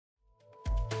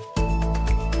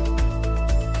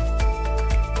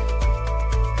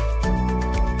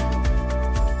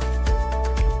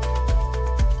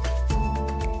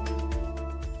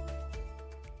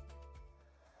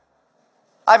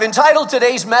I've entitled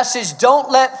today's message, Don't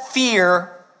Let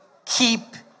Fear Keep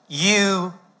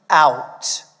You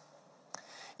Out.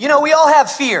 You know, we all have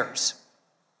fears.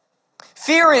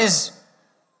 Fear is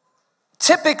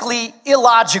typically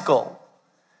illogical.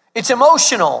 It's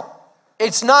emotional.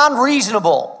 It's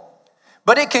non-reasonable.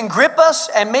 But it can grip us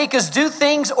and make us do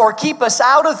things or keep us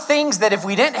out of things that if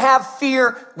we didn't have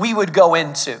fear, we would go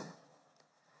into.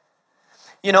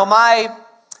 You know, my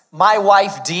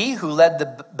wife, Dee, who led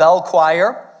the bell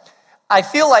choir, I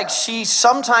feel like she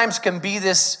sometimes can be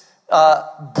this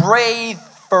brave,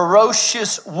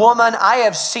 ferocious woman. I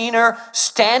have seen her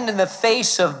stand in the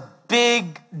face of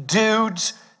big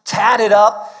dudes, tatted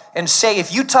up, and say,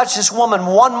 if you touch this woman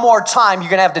one more time, you're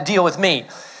going to have to deal with me.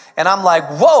 And I'm like,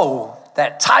 whoa,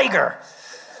 that tiger.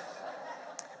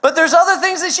 But there's other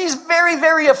things that she's very,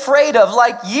 very afraid of.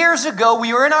 Like years ago,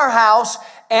 we were in our house,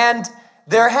 and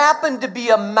there happened to be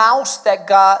a mouse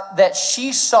that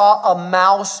she saw a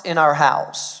mouse in our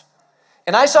house.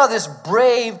 And I saw this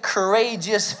brave,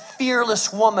 courageous,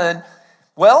 fearless woman.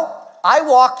 Well, I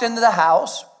walked into the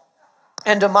house,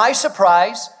 and to my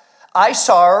surprise, I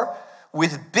saw her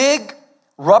with big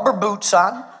rubber boots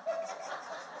on,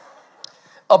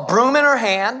 a broom in her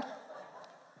hand,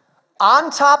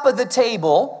 on top of the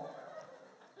table,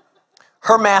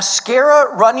 her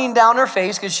mascara running down her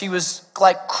face because she was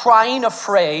like crying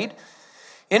afraid,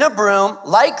 in a broom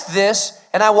like this.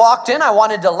 And I walked in, I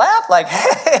wanted to laugh like,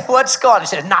 hey, what's going on? She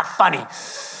said, not funny.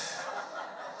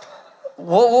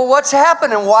 Well, what's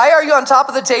happening? Why are you on top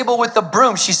of the table with the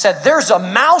broom? She said, there's a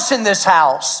mouse in this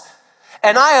house,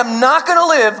 and I am not going to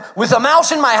live with a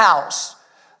mouse in my house.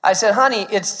 I said, honey,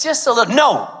 it's just a little,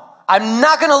 no, I'm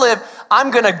not going to live.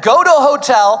 I'm going to go to a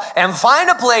hotel and find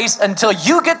a place until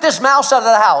you get this mouse out of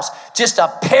the house. Just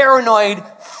a paranoid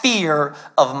fear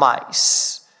of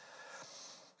mice.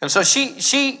 And so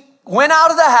she went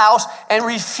out of the house and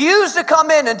refused to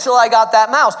come in until I got that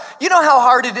mouse. You know how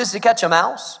hard it is to catch a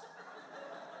mouse?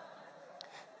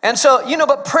 And so,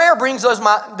 but prayer brings those.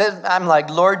 I'm like,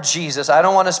 Lord Jesus, I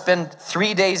don't want to spend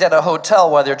 3 days at a hotel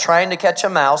while they're trying to catch a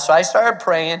mouse. So I started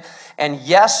praying, and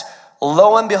yes,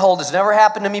 lo and behold, it's never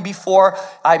happened to me before.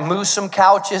 I moved some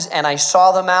couches, and I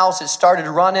saw the mouse. It started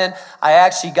running. I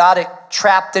actually got it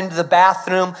trapped into the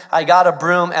bathroom. I got a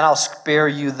broom, and I'll spare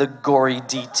you the gory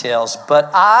details.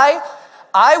 But I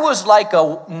was like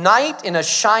a knight in a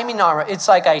shining armor. It's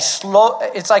like I'd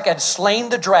slain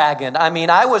the dragon. I mean,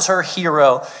 I was her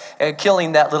hero at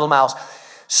killing that little mouse.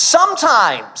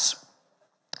 Sometimes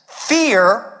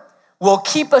fear will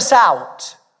keep us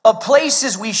out of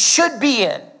places we should be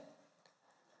in.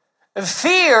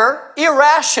 Fear,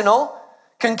 irrational,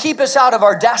 can keep us out of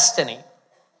our destiny,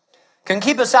 can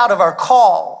keep us out of our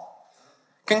call,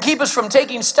 can keep us from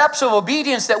taking steps of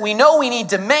obedience that we know we need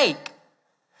to make.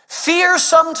 Fear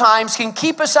sometimes can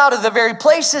keep us out of the very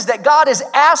places that God is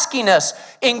asking us,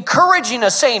 encouraging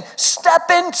us, saying,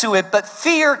 step into it, but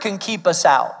fear can keep us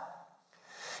out.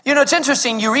 You know, it's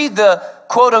interesting. You read the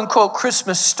quote-unquote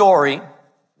Christmas story,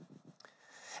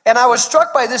 and I was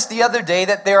struck by this the other day,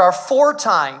 that there are 4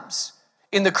 times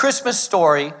in the Christmas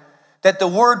story that the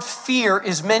word fear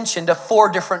is mentioned of 4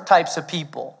 different types of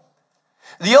people.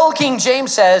 The old King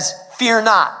James says, fear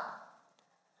not.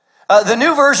 The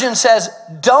New Version says,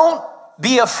 don't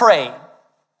be afraid.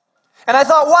 And I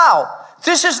thought, wow,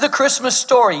 this is the Christmas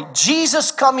story.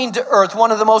 Jesus coming to earth,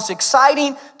 one of the most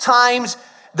exciting times,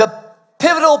 the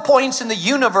pivotal points in the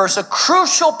universe, a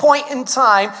crucial point in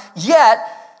time, yet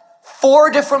 4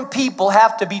 different people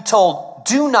have to be told,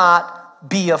 do not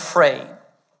be afraid.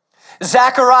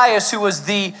 Zacharias, who was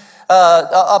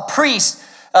a priest,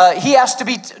 he has to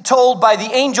be told by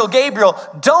the angel Gabriel,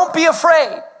 don't be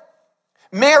afraid.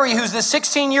 Mary, who's the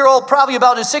 16-year-old, probably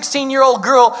about a 16-year-old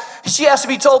girl, she has to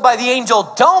be told by the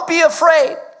angel, don't be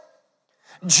afraid.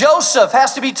 Joseph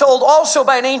has to be told also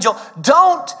by an angel,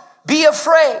 don't be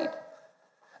afraid.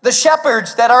 The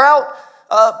shepherds that are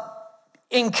out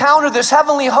encounter this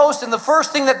heavenly host, and the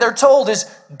first thing that they're told is,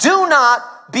 do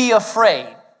not be afraid.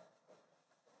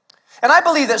 And I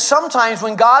believe that sometimes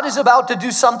when God is about to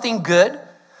do something good,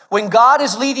 when God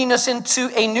is leading us into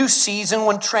a new season,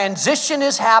 when transition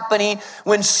is happening,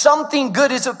 when something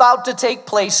good is about to take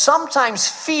place, sometimes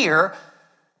fear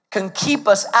can keep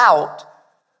us out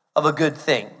of a good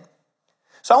thing.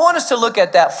 So I want us to look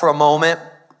at that for a moment.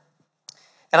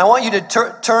 And I want you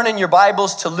to turn in your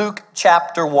Bibles to Luke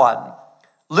chapter 1.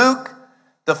 Luke,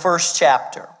 the first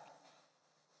chapter.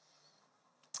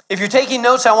 If you're taking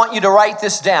notes, I want you to write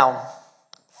this down.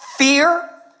 Fear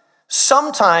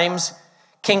sometimes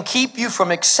can keep you from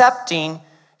accepting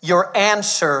your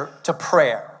answer to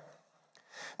prayer.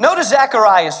 Notice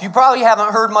Zacharias. You probably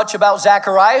haven't heard much about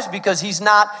Zacharias because he's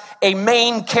not a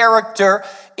main character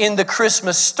in the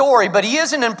Christmas story, but he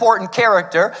is an important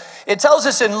character. It tells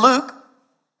us in Luke,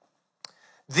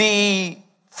 the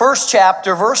first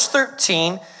chapter, verse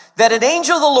 13, that an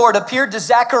angel of the Lord appeared to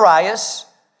Zacharias,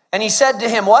 and he said to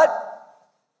him, what?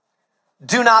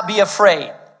 Do not be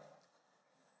afraid.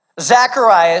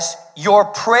 Zacharias, your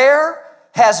prayer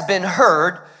has been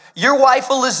heard. Your wife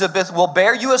Elizabeth will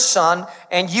bear you a son,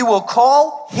 and you will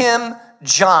call him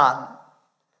John.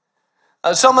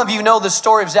 Some of you know the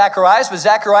story of Zacharias, but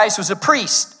Zacharias was a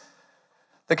priest,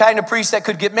 the kind of priest that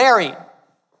could get married.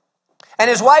 And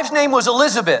his wife's name was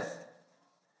Elizabeth.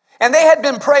 And they had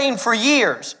been praying for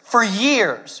years.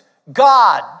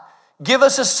 God, give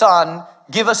us a son,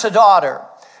 give us a daughter.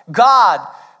 God,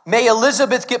 may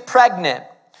Elizabeth get pregnant.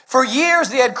 For years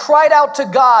they had cried out to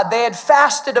God. They had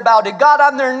fasted about it, got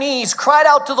on their knees, cried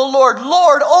out to the Lord,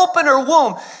 Lord, open her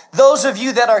womb. Those of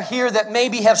you that are here that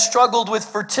maybe have struggled with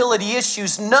fertility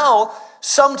issues know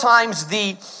sometimes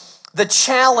the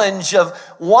challenge of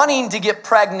wanting to get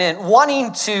pregnant,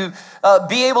 wanting to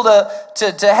be able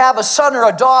to have a son or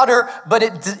a daughter, but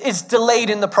it's delayed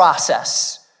in the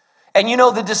process. And you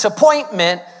know the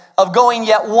disappointment of going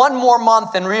yet one more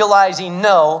month and realizing,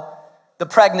 no, the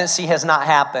pregnancy has not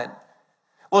happened.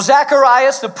 Well,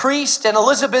 Zacharias, the priest, and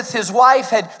Elizabeth, his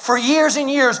wife, had for years and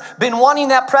years been wanting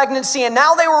that pregnancy, and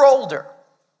now they were older.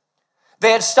 They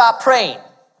had stopped praying.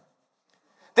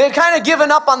 They had kind of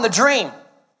given up on the dream.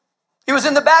 It was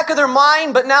in the back of their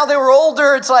mind, but now they were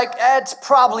older. It's like, it's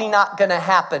probably not going to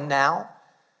happen now.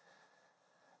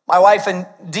 My wife and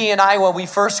Dee and I, when we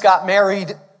first got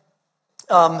married,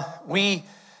 we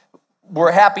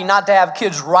were happy not to have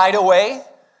kids right away.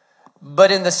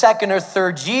 But in the second or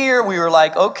third year, we were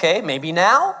like, okay, maybe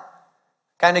now.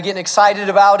 Kind of getting excited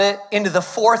about it. Into the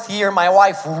fourth year, my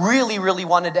wife really, really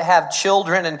wanted to have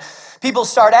children. And people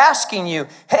start asking you,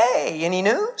 hey, any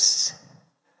news?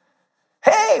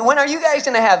 Hey, when are you guys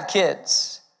going to have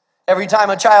kids? Every time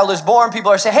a child is born,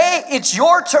 people are saying, hey, it's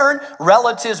your turn.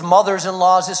 Relatives,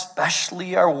 mothers-in-laws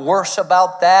especially are worse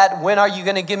about that. When are you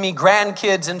going to give me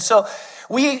grandkids? And so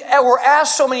we were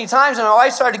asked so many times, and my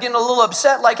wife started getting a little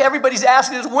upset, like everybody's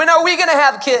asking us, when are we going to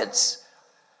have kids?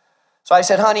 So I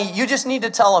said, honey, you just need to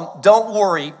tell them, don't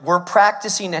worry, we're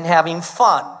practicing and having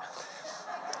fun.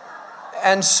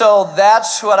 And so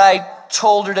that's what I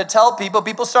told her to tell people.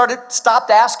 People stopped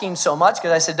asking so much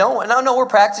because I said, no, we're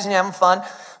practicing and having fun.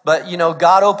 But, you know,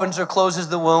 God opens or closes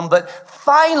the womb. But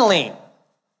finally,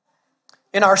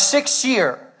 in our 6th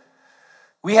year,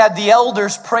 we had the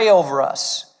elders pray over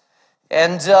us.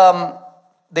 And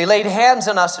they laid hands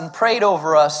on us and prayed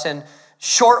over us. And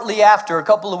shortly after, a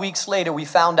couple of weeks later, we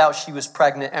found out she was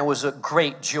pregnant, and it was a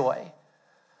great joy.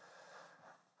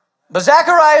 But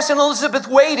Zacharias and Elizabeth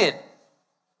waited.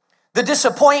 The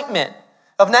disappointment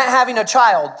of not having a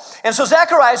child. And so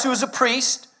Zacharias, who was a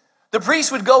priest, the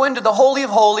priest would go into the Holy of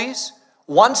Holies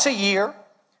once a year,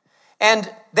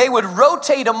 and they would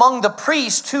rotate among the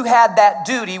priests who had that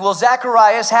duty. Well,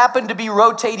 Zacharias happened to be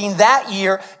rotating that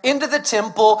year into the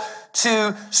temple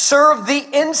to serve the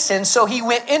incense. So he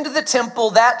went into the temple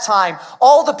that time.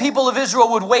 All the people of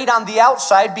Israel would wait on the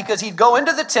outside because he'd go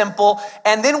into the temple,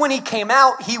 and then when he came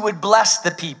out, he would bless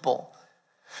the people.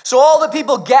 So all the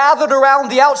people gathered around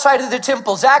the outside of the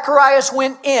temple. Zacharias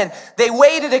went in. They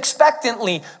waited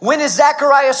expectantly. When is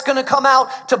Zacharias going to come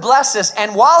out to bless us?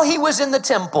 And while he was in the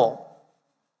temple,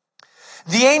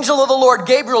 the angel of the Lord,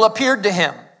 Gabriel, appeared to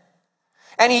him.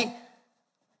 And he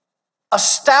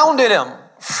astounded him,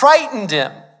 frightened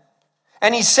him.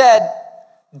 And he said,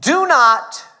 do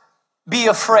not be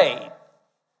afraid.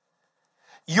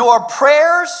 Your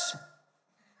prayers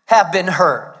have been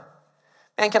heard.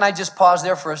 And can I just pause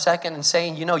there for a second and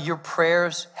saying, you know, your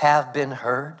prayers have been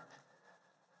heard.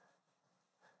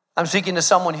 I'm speaking to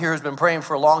someone here who's been praying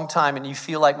for a long time, and you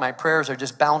feel like my prayers are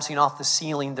just bouncing off the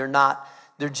ceiling. They're not.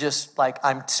 They're just like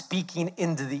I'm speaking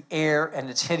into the air, and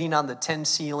it's hitting on the 10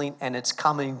 ceiling, and it's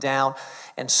coming down.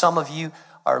 And some of you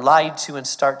are lied to and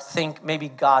think maybe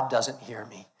God doesn't hear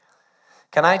me.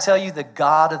 Can I tell you the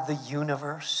God of the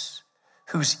universe,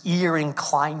 whose ear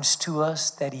inclines to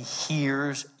us, that he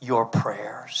hears your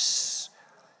prayers.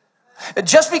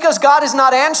 Just because God is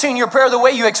not answering your prayer the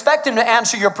way you expect him to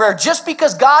answer your prayer, just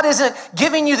because God isn't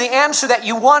giving you the answer that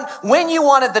you want, when you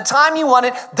want it, the time you want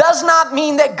it, does not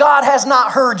mean that God has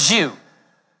not heard you.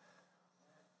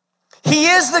 He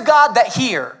is the God that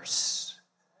hears.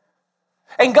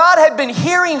 And God had been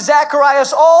hearing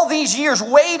Zacharias all these years,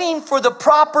 waiting for the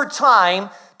proper time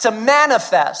to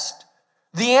manifest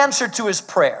the answer to his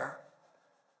prayer.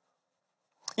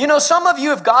 You know, some of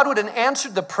you, if God would have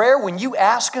answered the prayer when you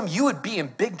ask him, you would be in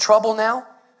big trouble now.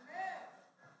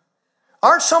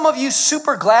 Aren't some of you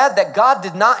super glad that God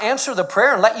did not answer the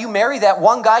prayer and let you marry that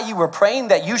one guy you were praying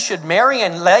that you should marry,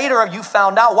 and later you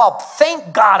found out, wow,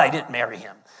 thank God I didn't marry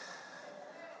him?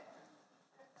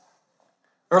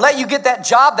 Or let you get that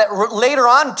job that later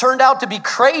on turned out to be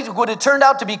crazy, would have turned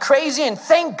out to be crazy, and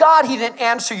thank God he didn't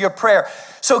answer your prayer.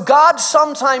 So God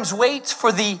sometimes waits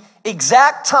for the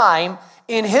exact time,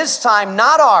 in his time,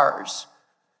 not ours,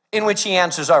 in which he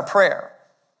answers our prayer.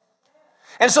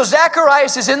 And so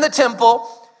Zacharias is in the temple.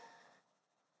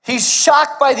 He's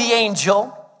shocked by the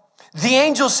angel. The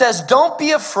angel says, don't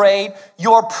be afraid.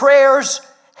 Your prayers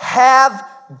have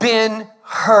been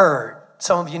heard.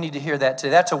 Some of you need to hear that today.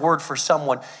 That's a word for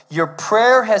someone. Your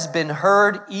prayer has been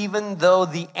heard even though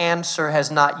the answer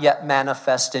has not yet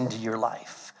manifested into your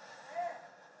life.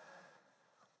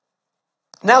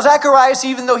 Now Zacharias,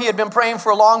 even though he had been praying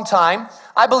for a long time,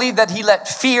 I believe that he let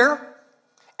fear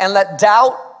and let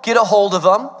doubt get a hold of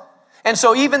him. And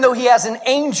so even though he has an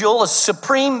angel, a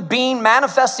supreme being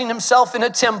manifesting himself in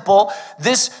a temple,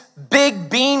 this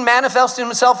big being manifesting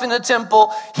himself in a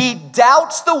temple, he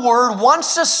doubts the word,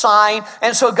 wants a sign,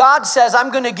 and so God says,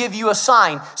 I'm going to give you a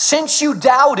sign. Since you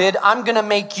doubted, I'm going to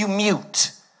make you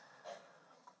mute.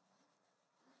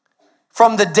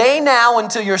 From the day now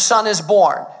until your son is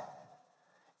born,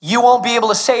 you won't be able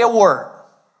to say a word,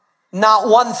 not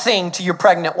one thing to your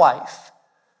pregnant wife.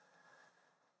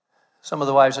 Some of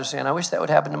the wives are saying, I wish that would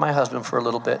happen to my husband for a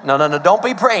little bit. No, don't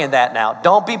be praying that now.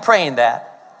 Don't be praying that.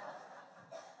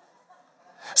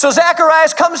 So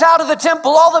Zacharias comes out of the temple.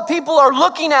 All the people are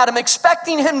looking at him,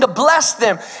 expecting him to bless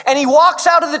them. And he walks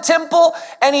out of the temple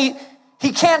and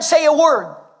he can't say a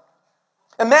word.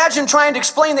 Imagine trying to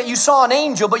explain that you saw an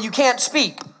angel, but you can't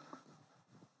speak.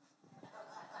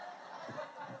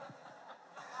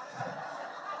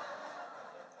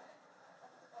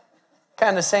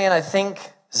 Kind of saying, I think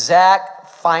Zach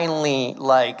finally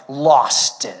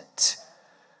lost it.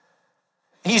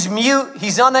 He's mute.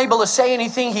 He's unable to say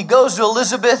anything. He goes to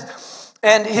Elizabeth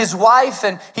and his wife,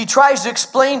 and he tries to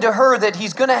explain to her that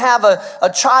he's going to have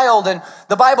a child. And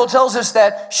the Bible tells us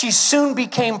that she soon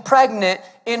became pregnant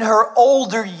in her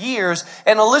older years.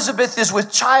 And Elizabeth is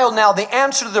with child now. The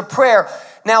answer to the prayer.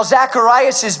 Now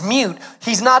Zacharias is mute.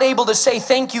 He's not able to say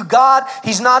thank you, God.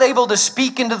 He's not able to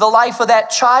speak into the life of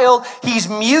that child. He's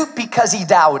mute because he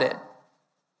doubted.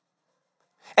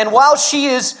 And while she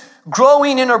is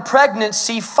growing in her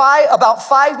pregnancy, about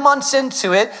 5 months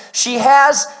into it, she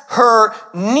has her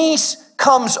niece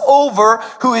comes over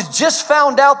who has just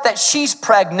found out that she's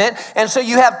pregnant. And so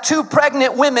you have 2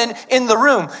 pregnant women in the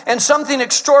room. And something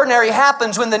extraordinary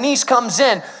happens when the niece comes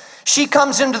in. She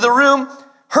comes into the room.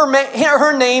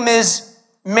 Her name is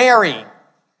Mary.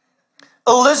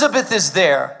 Elizabeth is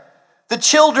there. The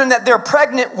children that they're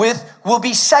pregnant with will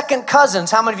be second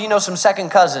cousins. How many of you know some second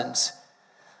cousins?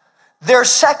 They're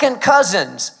second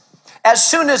cousins. As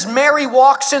soon as Mary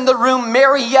walks in the room,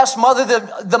 Mary, yes,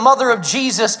 the mother of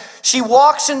Jesus, she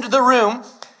walks into the room,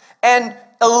 and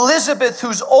Elizabeth,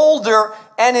 who's older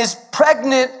and is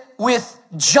pregnant with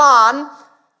John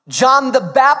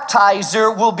the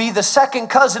baptizer, will be the second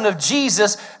cousin of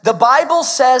Jesus. The Bible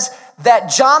says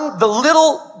that John,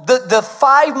 the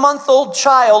 5-month-old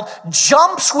child,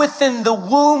 jumps within the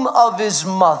womb of his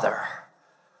mother.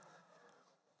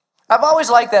 I've always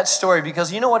liked that story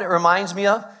because you know what it reminds me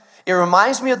of? It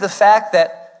reminds me of the fact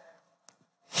that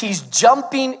he's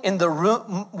jumping in the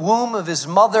womb of his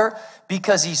mother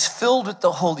because he's filled with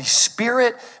the Holy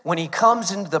Spirit when he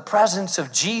comes into the presence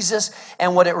of Jesus.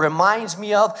 And what it reminds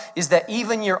me of is that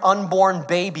even your unborn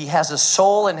baby has a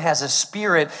soul and has a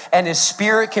spirit, and his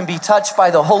spirit can be touched by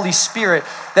the Holy Spirit,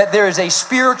 that there is a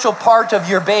spiritual part of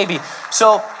your baby.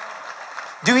 So,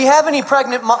 do we have any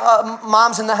pregnant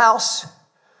moms in the house?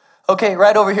 Okay,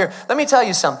 right over here. Let me tell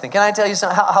you something. Can I tell you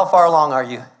something? How far along are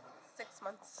you? 6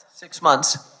 months. 6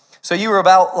 months. So you were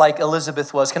about like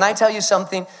Elizabeth was. Can I tell you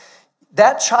something?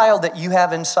 That child that you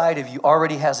have inside of you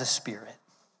already has a spirit.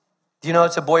 Do you know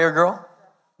it's a boy or girl?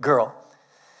 Girl.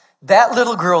 That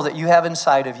little girl that you have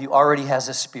inside of you already has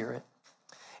a spirit.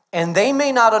 And they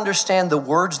may not understand the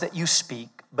words that you speak,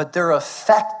 but they're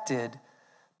affected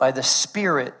by the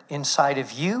spirit inside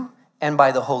of you and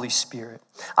by the Holy Spirit.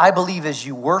 I believe as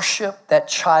you worship, that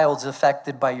child's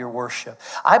affected by your worship.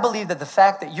 I believe that the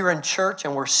fact that you're in church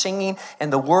and we're singing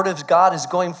and the word of God is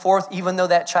going forth, even though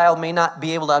that child may not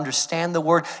be able to understand the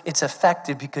word, it's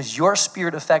affected because your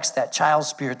spirit affects that child's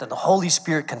spirit. Then the Holy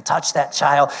Spirit can touch that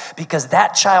child because that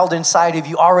child inside of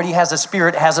you already has a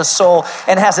spirit, has a soul,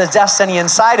 and has a destiny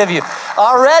inside of you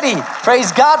already.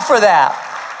 Praise God for that.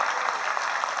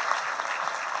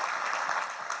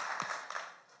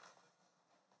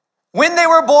 When they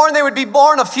were born, they would be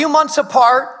born a few months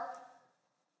apart.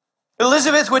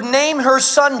 Elizabeth would name her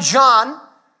son John.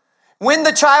 When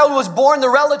the child was born, the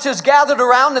relatives gathered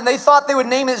around and they thought they would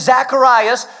name it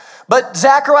Zacharias. But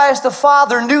Zacharias, the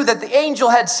father, knew that the angel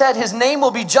had said his name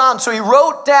will be John. So he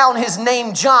wrote down his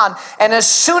name, John. And as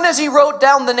soon as he wrote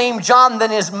down the name John,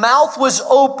 then his mouth was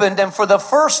opened. And for the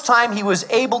first time, he was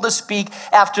able to speak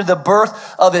after the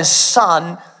birth of his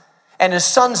son. And his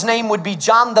son's name would be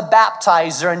John the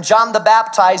Baptizer. And John the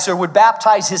Baptizer would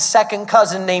baptize his second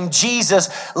cousin named Jesus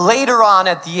later on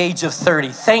at the age of 30.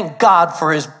 Thank God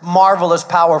for his marvelous,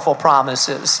 powerful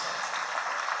promises.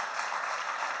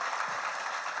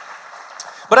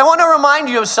 But I want to remind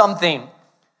you of something.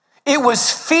 It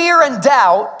was fear and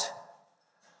doubt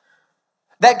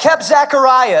that kept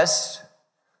Zacharias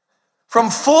from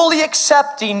fully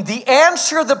accepting the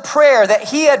answer of the prayer that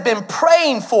he had been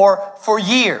praying for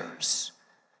years.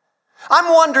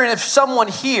 I'm wondering if someone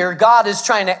here, God is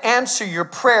trying to answer your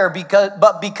prayer,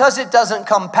 because it doesn't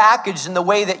come packaged in the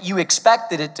way that you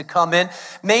expected it to come in,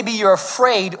 maybe you're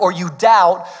afraid or you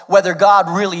doubt whether God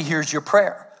really hears your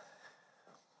prayer.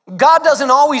 God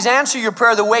doesn't always answer your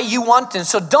prayer the way you want it.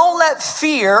 So don't let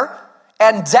fear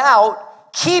and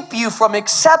doubt keep you from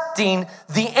accepting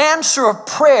the answer of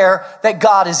prayer that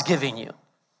God is giving you.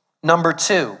 Number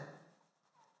 2.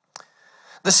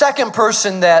 The second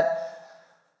person that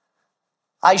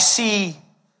I see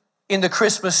in the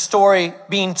Christmas story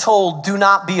being told, do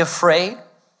not be afraid,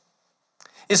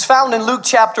 is found in Luke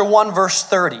chapter 1, verse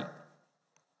 30.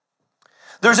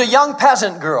 There's a young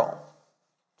peasant girl.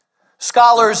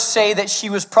 Scholars say that she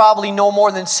was probably no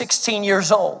more than 16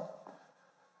 years old.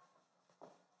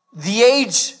 The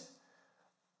age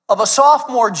of a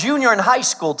sophomore, junior in high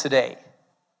school today.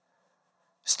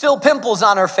 Still pimples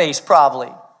on her face, probably.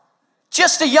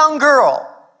 Just a young girl.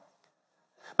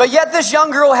 But yet this young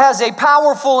girl has a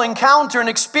powerful encounter and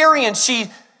experience.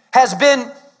 She has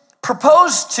been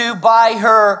proposed to by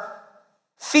her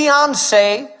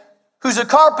fiancé, who's a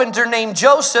carpenter named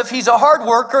Joseph. He's a hard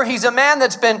worker. He's a man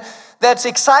that's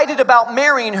excited about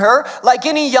marrying her. Like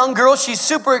any young girl, she's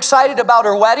super excited about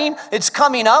her wedding. It's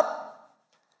coming up.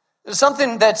 It's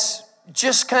something that's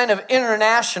just kind of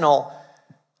international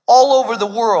all over the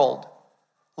world.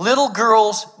 Little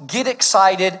girls get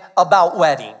excited about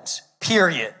weddings,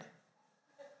 period.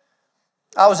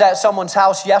 I was at someone's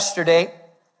house yesterday,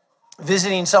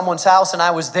 visiting someone's house, and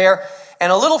I was there.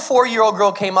 And a little 4-year-old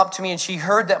girl came up to me and she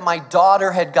heard that my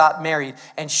daughter had got married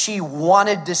and she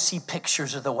wanted to see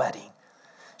pictures of the wedding.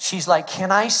 She's like,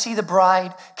 can I see the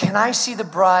bride? Can I see the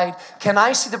bride? Can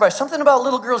I see the bride? Something about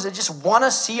little girls that just want to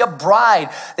see a bride.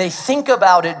 They think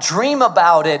about it, dream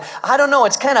about it. I don't know,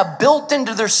 it's kind of built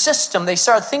into their system. They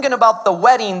start thinking about the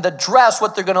wedding, the dress,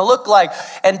 what they're going to look like,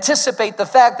 anticipate the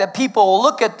fact that people will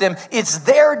look at them. It's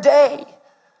their day.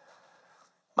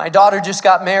 My daughter just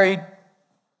got married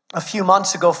a few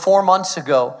months ago, 4 months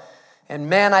ago. And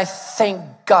man, I thank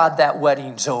God that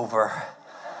wedding's over.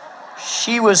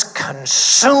 She was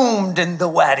consumed in the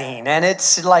wedding. And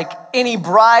it's like any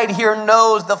bride here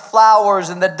knows the flowers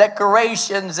and the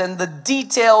decorations and the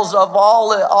details of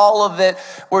all of it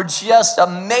were just a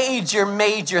major,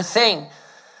 major thing.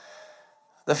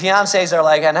 The fiancés are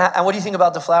like, and what do you think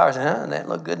about the flowers? They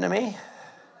look good to me.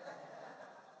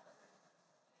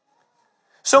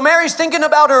 So Mary's thinking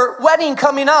about her wedding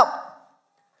coming up.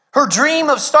 Her dream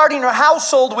of starting her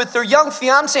household with her young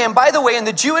fiancé. And by the way, in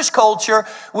the Jewish culture,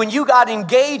 when you got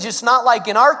engaged, it's not like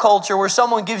in our culture where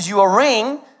someone gives you a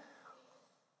ring.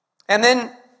 And then,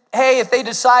 hey, if they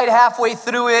decide halfway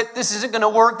through it, this isn't going to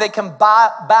work, they can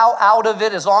bow out of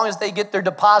it as long as they get their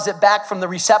deposit back from the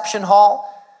reception hall.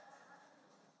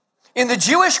 In the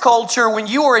Jewish culture, when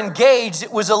you were engaged,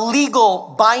 it was a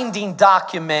legal binding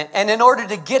document. And in order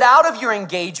to get out of your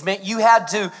engagement, you had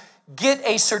to get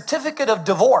a certificate of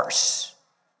divorce.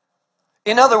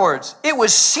 In other words, it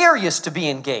was serious to be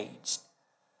engaged.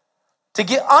 To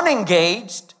get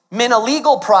unengaged meant a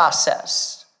legal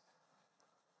process.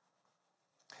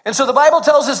 And so the Bible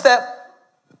tells us that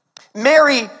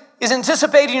Mary is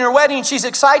anticipating her wedding. She's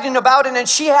excited about it, and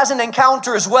she has an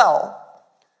encounter as well.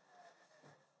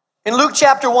 In Luke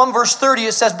chapter 1, verse 30,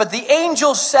 it says, but the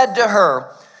angel said to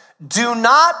her, do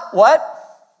not, what?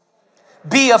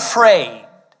 Be afraid.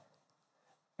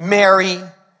 Mary,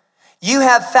 you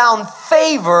have found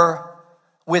favor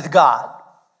with God.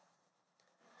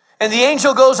 And the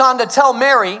angel goes on to tell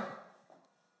Mary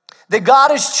that God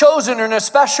has chosen her in a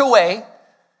special way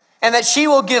and that she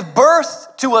will give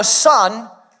birth to a son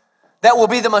that will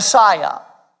be the Messiah.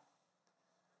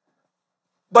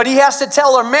 But he has to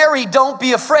tell her, Mary, don't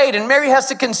be afraid. And Mary has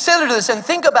to consider this and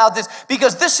think about this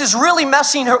because this is really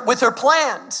messing with her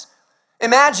plans.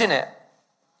 Imagine it.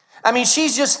 I mean,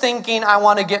 she's just thinking, I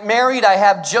want to get married, I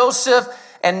have Joseph,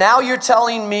 and now you're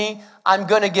telling me I'm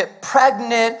going to get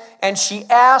pregnant. And she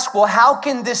asked, well, how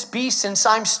can this be since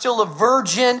I'm still a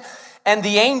virgin? And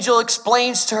the angel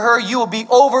explains to her, you will be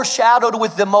overshadowed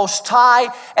with the Most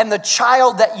High, and the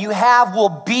child that you have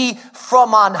will be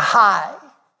from on high.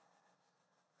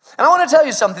 And I want to tell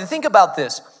you something. Think about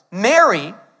this.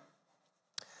 Mary,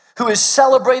 who is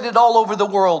celebrated all over the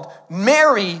world.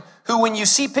 Mary, who when you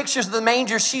see pictures of the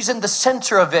manger, she's in the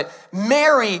center of it.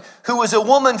 Mary, who was a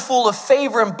woman full of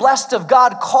favor and blessed of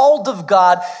God, called of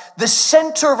God, the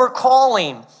center of her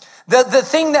calling. The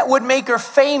thing that would make her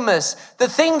famous, the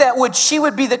thing that she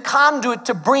would be the conduit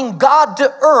to bring God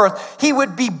to earth. He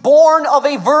would be born of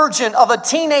a virgin, of a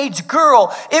teenage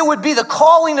girl. It would be the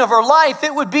calling of her life.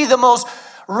 It would be the most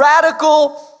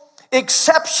radical,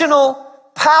 exceptional,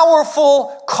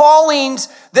 powerful callings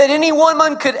that any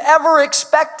woman could ever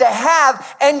expect to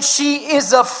have. And she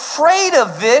is afraid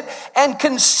of it and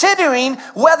considering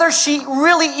whether she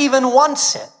really even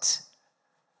wants it.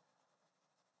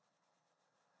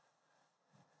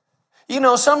 You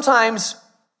know, sometimes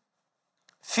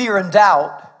fear and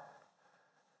doubt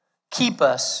keep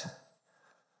us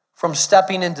from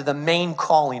stepping into the main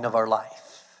calling of our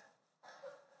life.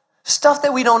 Stuff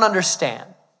that we don't understand.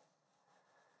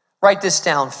 Write this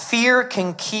down. Fear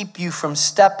can keep you from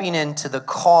stepping into the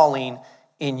calling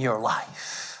in your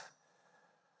life.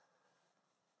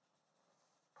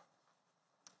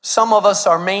 Some of us,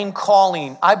 our main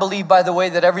calling, I believe, by the way,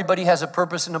 that everybody has a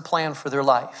purpose and a plan for their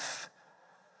life.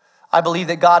 I believe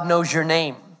that God knows your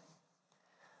name.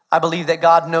 I believe that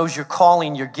God knows your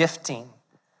calling, your gifting.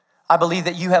 I believe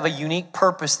that you have a unique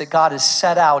purpose that God has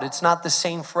set out. It's not the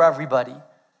same for everybody.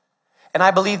 And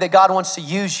I believe that God wants to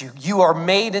use you. You are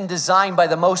made and designed by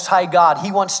the Most High God. He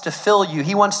wants to fill you.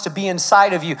 He wants to be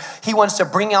inside of you. He wants to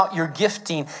bring out your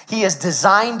gifting. He has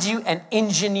designed you and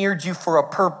engineered you for a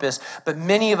purpose. But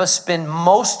many of us spend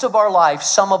most of our life,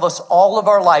 some of us all of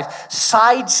our life,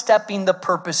 sidestepping the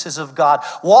purposes of God,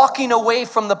 walking away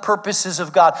from the purposes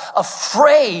of God,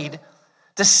 afraid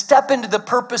to step into the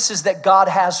purposes that God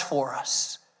has for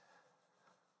us.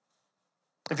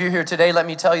 If you're here today, let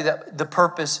me tell you that the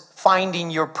purpose,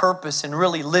 finding your purpose and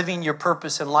really living your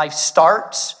purpose in life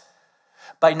starts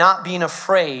by not being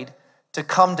afraid to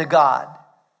come to God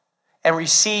and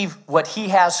receive what He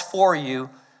has for you.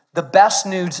 The best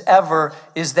news ever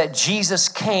is that Jesus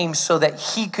came so that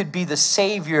He could be the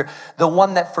Savior, the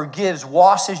one that forgives,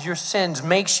 washes your sins,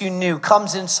 makes you new,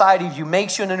 comes inside of you,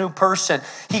 makes you a new person.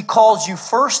 He calls you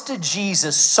first to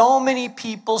Jesus. So many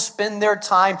people spend their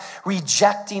time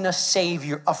rejecting a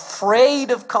Savior,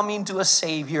 afraid of coming to a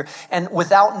Savior, and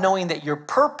without knowing that your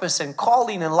purpose and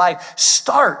calling in life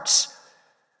starts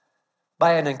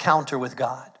by an encounter with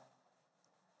God.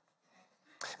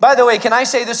 By the way, can I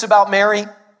say this about Mary?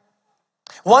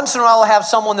 Once in a while, I'll have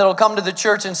someone that'll come to the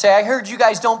church and say, I heard you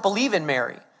guys don't believe in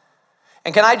Mary.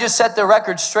 And can I just set the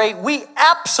record straight? We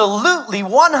absolutely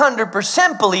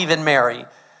 100% believe in Mary.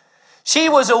 She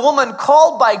was a woman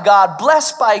called by God,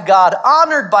 blessed by God,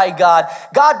 honored by God.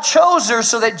 God chose her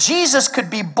so that Jesus could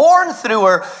be born through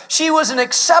her. She was an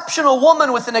exceptional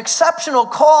woman with an exceptional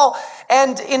call.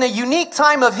 And in a unique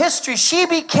time of history, she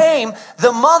became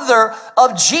the mother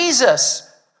of Jesus.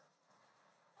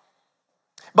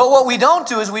 But what we don't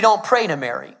do is we don't pray to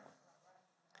Mary.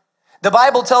 The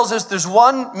Bible tells us there's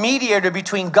one mediator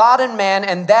between God and man,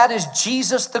 and that is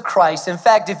Jesus the Christ. In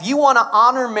fact, if you want to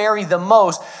honor Mary the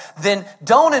most, then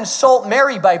don't insult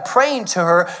Mary by praying to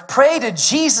her. Pray to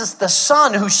Jesus the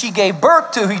Son, who she gave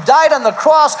birth to, who died on the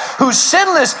cross, who's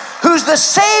sinless, who's the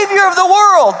Savior of the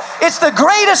world. It's the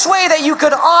greatest way that you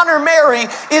could honor Mary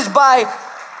is by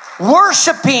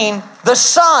worshiping the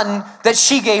Son that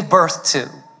she gave birth to.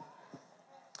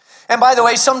 And by the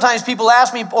way, sometimes people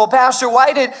ask me, well, Pastor,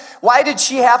 why did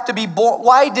she have to be born?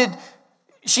 Why did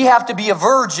she have to be a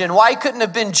virgin? Why couldn't it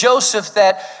have been Joseph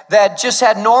that just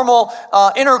had normal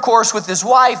intercourse with his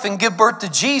wife and give birth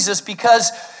to Jesus?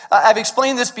 Because I've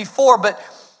explained this before,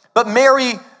 but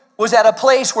Mary was at a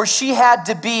place where she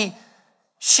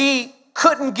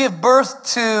couldn't give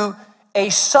birth to a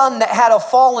son that had a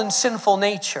fallen, sinful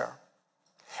nature.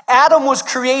 Adam was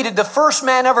created, the first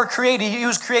man ever created, he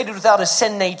was created without a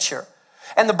sin nature.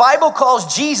 And the Bible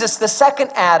calls Jesus the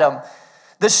second Adam.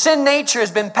 The sin nature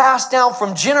has been passed down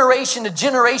from generation to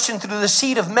generation through the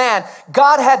seed of man.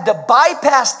 God had to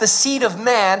bypass the seed of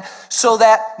man so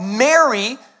that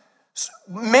Mary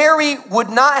would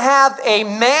not have a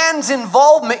man's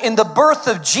involvement in the birth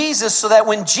of Jesus, so that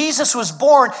when Jesus was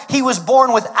born, he was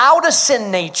born without a sin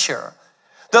nature.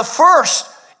 The first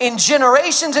in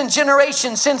generations and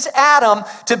generations since Adam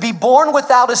to be born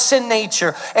without a sin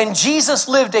nature. And Jesus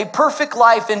lived a perfect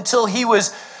life until he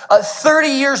was 30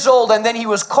 years old, and then he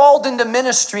was called into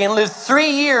ministry and lived 3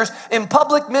 years in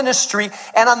public ministry.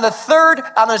 And on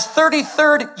his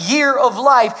 33rd year of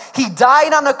life, he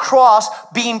died on a cross,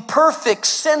 being perfect,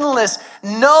 sinless,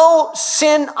 no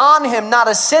sin on him, not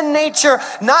a sin nature,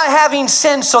 not having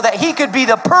sin, so that he could be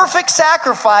the perfect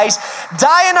sacrifice,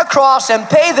 die on a cross and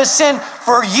pay the sin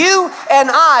for you and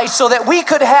I, so that we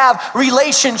could have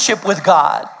relationship with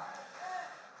God.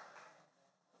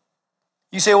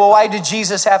 You say, well, why did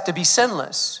Jesus have to be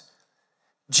sinless?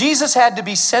 Jesus had to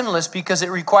be sinless because it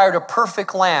required a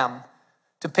perfect lamb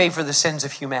to pay for the sins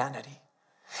of humanity.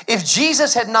 If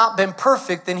Jesus had not been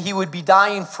perfect, then he would be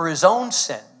dying for his own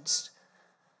sins.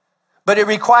 But it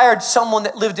required someone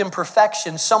that lived in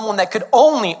perfection, someone that could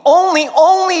only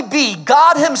be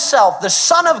God himself, the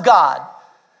Son of God,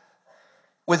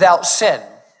 without sin.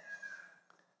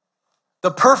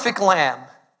 The perfect lamb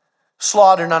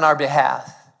slaughtered on our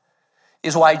behalf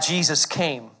is why Jesus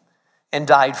came and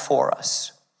died for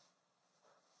us.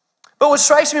 But what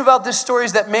strikes me about this story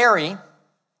is that Mary,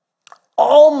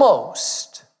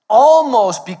 almost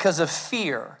because of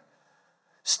fear,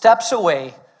 steps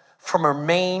away from her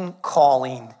main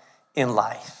calling in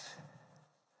life.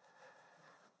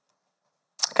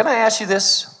 Can I ask you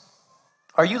this?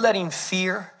 Are you letting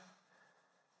fear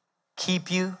keep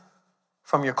you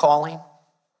from your calling?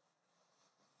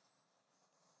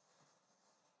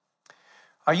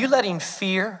 Are you letting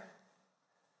fear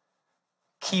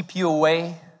keep you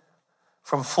away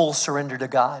from full surrender to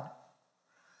God?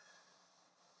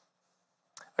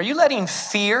 Are you letting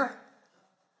fear,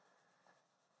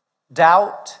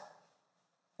 doubt,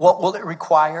 what will it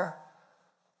require?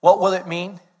 What will it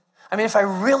mean? I mean, if I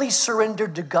really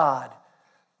surrendered to God,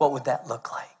 what would that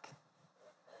look like?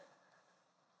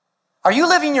 Are you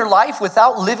living your life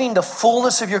without living the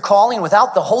fullness of your calling,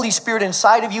 without the Holy Spirit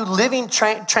inside of you, living,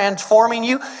 transforming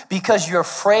you because you're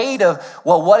afraid of,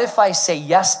 well, what if I say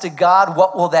yes to God?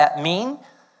 What will that mean?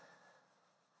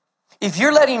 If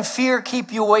you're letting fear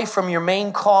keep you away from your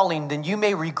main calling, then you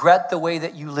may regret the way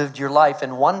that you lived your life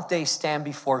and one day stand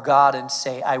before God and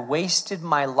say, I wasted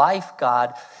my life,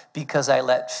 God, because I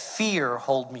let fear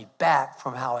hold me back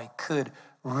from how I could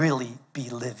really be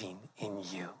living in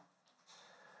you.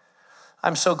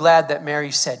 I'm so glad that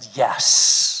Mary said,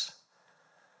 yes,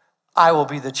 I will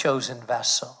be the chosen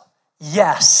vessel.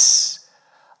 Yes,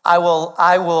 I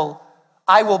will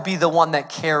be the one that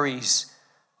carries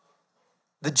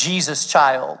the Jesus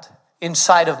child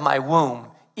inside of my womb,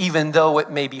 even though it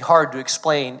may be hard to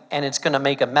explain and it's going to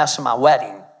make a mess of my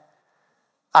wedding.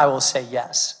 I will say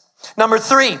yes. Number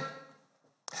 3,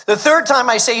 the third time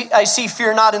I see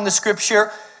fear not in the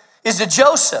scripture is to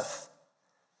Joseph.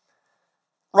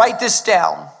 Write this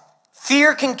down.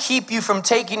 Fear can keep you from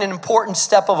taking an important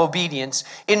step of obedience.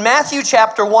 In Matthew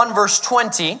chapter 1, verse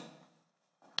 20,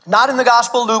 not in the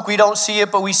Gospel of Luke, we don't see it,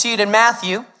 but we see it in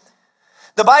Matthew.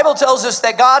 The Bible tells us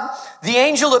that God, the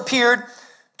angel, appeared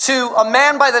to a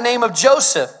man by the name of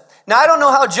Joseph. Now, I don't know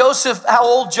how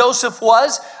old Joseph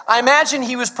was. I imagine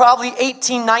he was probably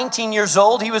 18, 19 years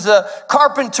old. He was a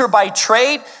carpenter by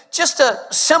trade, just a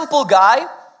simple guy.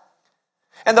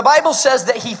 And the Bible says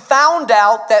that he found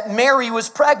out that Mary was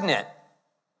pregnant.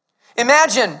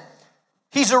 Imagine,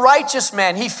 he's a righteous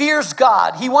man. He fears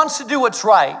God. He wants to do what's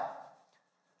right.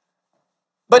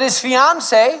 But his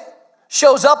fiance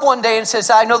shows up one day and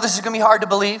says, I know this is going to be hard to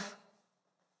believe.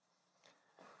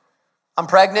 I'm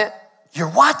pregnant. You're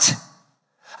what?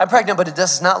 I'm pregnant, but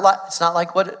it's not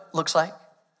like what it looks like.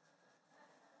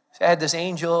 So I had this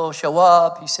angel show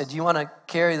up. He said, do you want to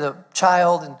carry the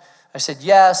child? And I said,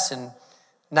 yes. And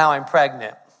now I'm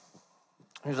pregnant.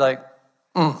 He was like,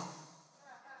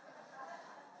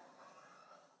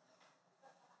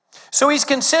 So he's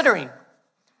considering,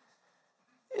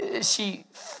 is she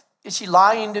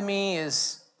lying to me?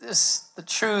 Is this the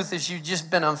truth? Has you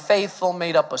just been unfaithful,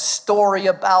 made up a story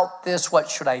about this? What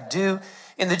should I do?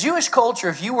 In the Jewish culture,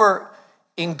 if you were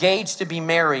engaged to be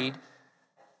married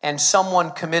and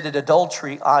someone committed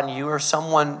adultery on you or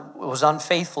someone was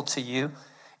unfaithful to you,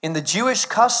 in the Jewish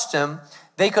custom,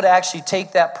 they could actually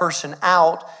take that person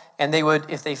out, and they would,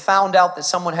 if they found out that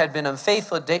someone had been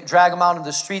unfaithful, they'd drag them out in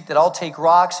the street, they'd all take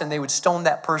rocks, and they would stone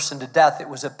that person to death. It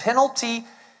was a penalty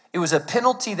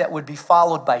that would be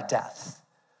followed by death.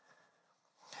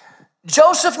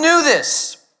 Joseph knew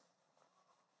this.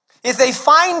 If they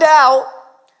find out,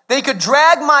 they could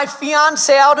drag my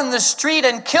fiance out in the street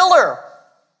and kill her.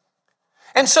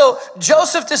 And so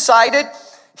Joseph decided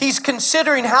He's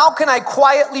considering, how can I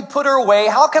quietly put her away?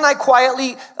 How can I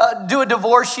quietly do a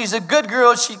divorce? She's a good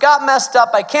girl. She got messed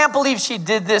up. I can't believe she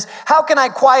did this. How can I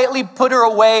quietly put her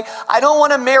away? I don't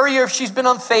want to marry her if she's been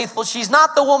unfaithful. She's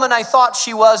not the woman I thought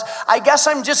she was. I guess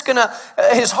I'm just going to,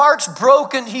 his heart's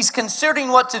broken. He's considering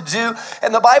what to do.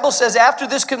 And the Bible says after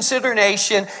this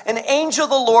consideration, an angel of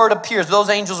the Lord appears. Those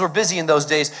angels were busy in those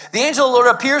days. The angel of the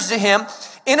Lord appears to him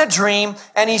in a dream,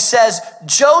 and he says,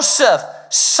 Joseph,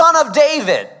 son of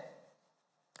David,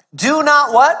 do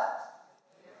not what?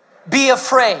 Be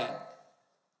afraid.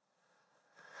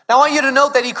 Now I want you to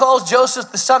note that he calls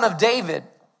Joseph the son of David.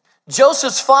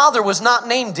 Joseph's father was not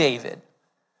named David.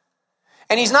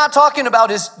 And he's not talking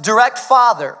about his direct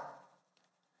father.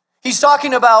 He's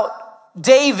talking about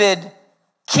David,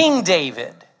 King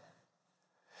David.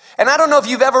 And I don't know if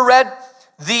you've ever read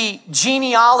the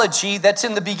genealogy that's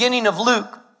in the beginning of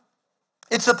Luke.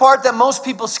 It's the part that most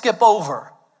people skip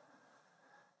over.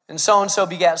 And so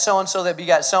begat so-and-so that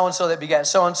begat so-and-so that begat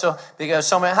so-and-so begat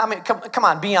so-and-so. How many, come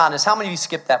on, be honest. How many of you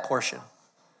skipped that portion?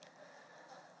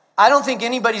 I don't think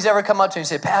anybody's ever come up to me and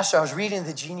said, Pastor, I was reading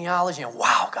the genealogy and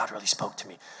wow, God really spoke to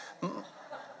me.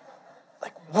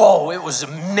 Like, whoa, it was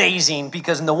amazing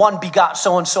because in the one begot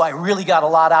so-and-so, I really got a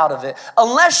lot out of it.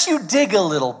 Unless you dig a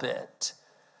little bit.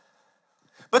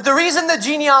 But the reason the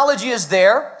genealogy is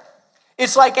there,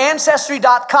 it's like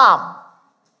Ancestry.com.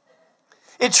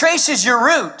 It traces your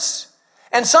roots.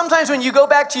 And sometimes when you go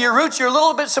back to your roots, you're a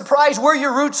little bit surprised where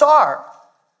your roots are.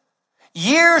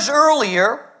 Years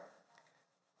earlier,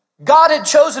 God had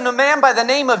chosen a man by the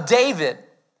name of David.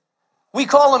 We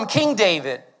call him King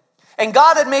David. And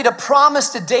God had made a promise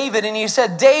to David, and he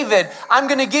said, David, I'm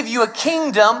going to give you a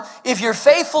kingdom. If you're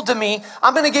faithful to me,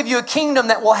 I'm going to give you a kingdom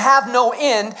that will have no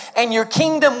end, and your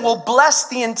kingdom will bless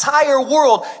the entire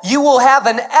world. You will have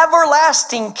an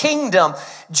everlasting kingdom.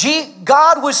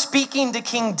 God was speaking to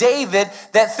King David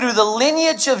that through the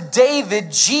lineage of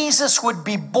David, Jesus would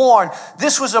be born.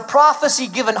 This was a prophecy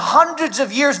given hundreds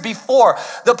of years before.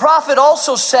 The prophet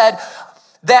also said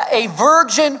that a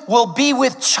virgin will be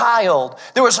with child.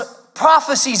 There was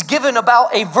prophecies given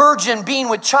about a virgin being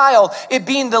with child, it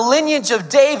being the lineage of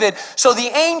David. So the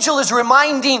angel is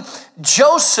reminding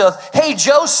Joseph, hey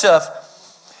Joseph,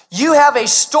 you have a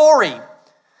story,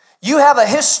 you have a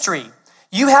history,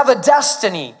 you have a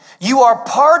destiny. You are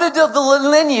parted of the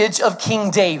lineage of King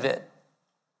David.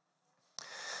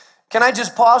 Can I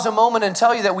just pause a moment and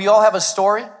tell you that we all have a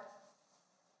story? And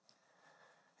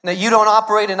that you don't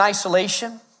operate in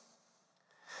isolation?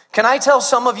 Can I tell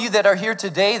some of you that are here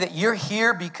today that you're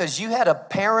here because you had a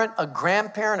parent, a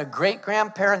grandparent, a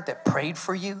great-grandparent that prayed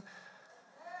for you?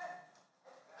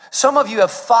 Some of you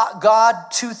have fought God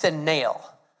tooth and nail,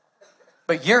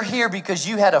 but you're here because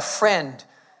you had a friend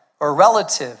or a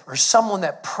relative or someone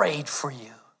that prayed for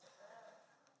you,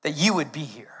 that you would be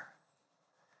here.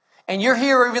 And you're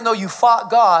here even though you fought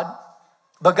God,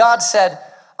 but God said,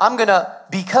 I'm going to,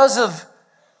 because of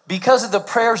the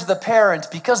prayers of the parents,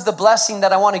 because of the blessing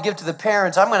that I want to give to the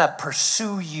parents, I'm going to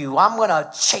pursue you. I'm going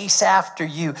to chase after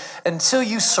you until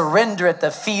you surrender at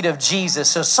the feet of Jesus.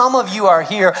 So some of you are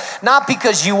here, not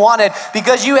because you wanted,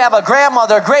 because you have a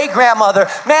grandmother, great-grandmother,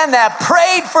 man, that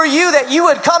prayed for you that you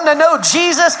would come to know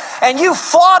Jesus, and you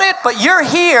fought it, but you're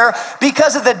here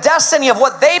because of the destiny of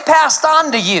what they passed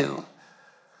on to you.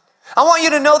 I want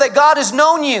you to know that God has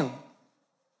known you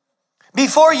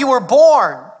before you were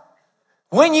born.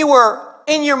 When you were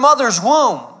in your mother's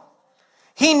womb,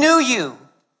 he knew you.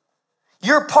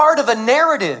 You're part of a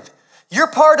narrative. You're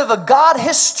part of a God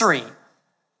history.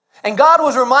 And God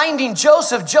was reminding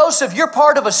Joseph, Joseph, you're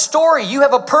part of a story. You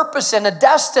have a purpose and a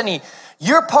destiny.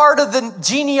 You're part of the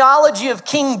genealogy of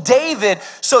King David.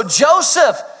 So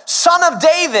Joseph, son of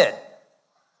David,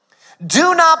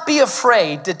 do not be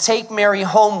afraid to take Mary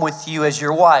home with you as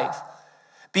your wife,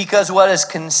 because what is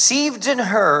conceived in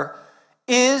her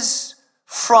is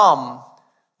from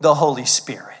the Holy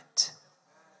Spirit.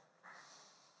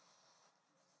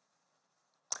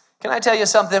 Can I tell you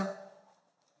something?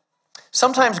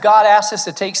 Sometimes God asks us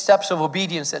to take steps of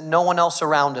obedience that no one else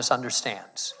around us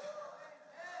understands.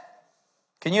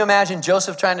 Can you imagine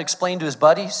Joseph trying to explain to his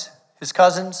buddies, his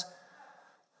cousins,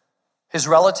 his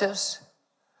relatives,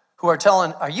 who are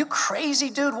telling, are you crazy,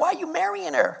 dude? Why are you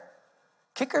marrying her?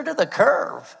 Kick her to the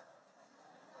curb.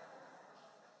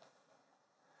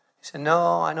 He said,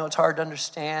 no, I know it's hard to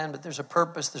understand, but there's a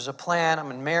purpose, there's a plan.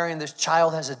 I'm marrying this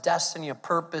child, has a destiny, a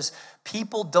purpose.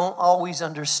 People don't always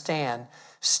understand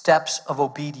steps of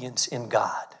obedience in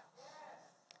God.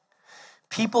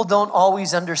 People don't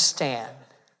always understand.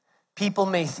 People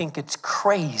may think it's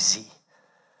crazy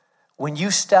when you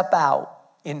step out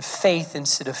in faith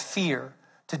instead of fear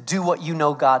to do what you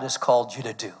know God has called you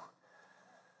to do.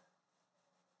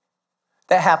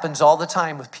 That happens all the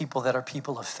time with people that are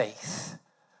people of faith.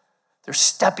 They're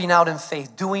stepping out in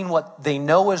faith, doing what they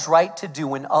know is right to do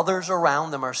when others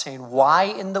around them are saying, why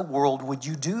in the world would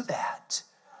you do that?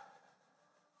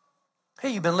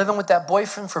 Hey, you've been living with that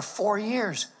boyfriend for 4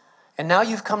 years, and now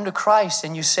you've come to Christ,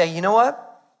 and you say, you know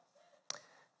what?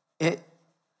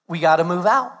 We got to move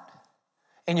out.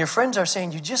 And your friends are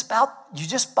saying, you just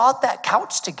bought that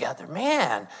couch together.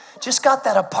 Man, just got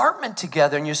that apartment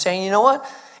together. And you're saying, you know what?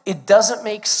 It doesn't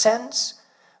make sense.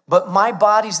 But my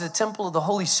body's the temple of the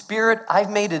Holy Spirit.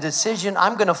 I've made a decision.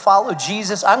 I'm going to follow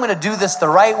Jesus. I'm going to do this the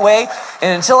right way.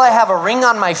 And until I have a ring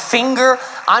on my finger,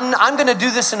 I'm going to do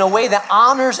this in a way that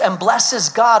honors and blesses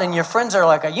God. And your friends are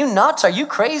like, are you nuts? Are you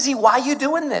crazy? Why are you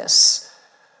doing this?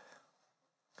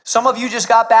 Some of you just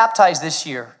got baptized this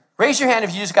year. Raise your hand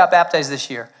if you just got baptized this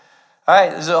year. All right,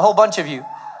 there's a whole bunch of you.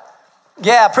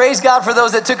 Yeah, praise God for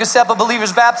those that took a step of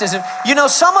believer's baptism. You know,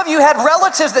 some of you had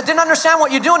relatives that didn't understand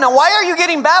what you're doing. Now, why are you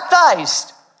getting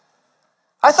baptized?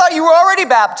 I thought you were already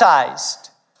baptized.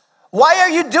 Why are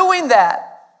you doing that?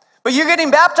 But you're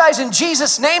getting baptized in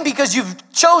Jesus' name because you've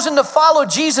chosen to follow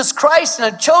Jesus Christ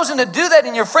and have chosen to do that.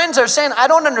 And your friends are saying, I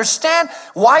don't understand.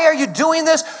 Why are you doing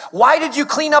this? Why did you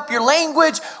clean up your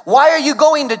language? Why are you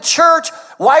going to church?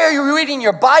 Why are you reading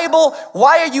your Bible?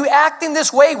 Why are you acting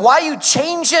this way? Why are you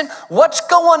changing? What's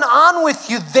going on with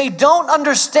you? They don't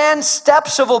understand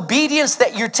steps of obedience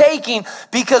that you're taking,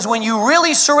 because when you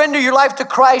really surrender your life to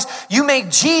Christ, you make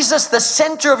Jesus the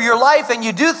center of your life and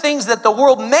you do things that the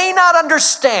world may not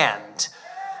understand,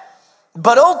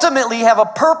 but ultimately have a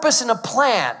purpose and a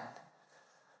plan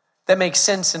that makes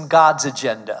sense in God's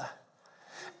agenda.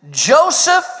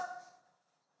 Joseph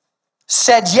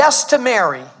said yes to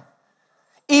Mary,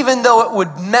 even though it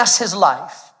would mess his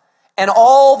life, and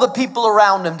all the people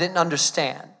around him didn't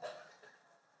understand.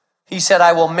 He said,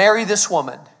 I will marry this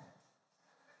woman.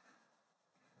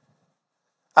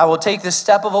 I will take this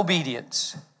step of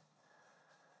obedience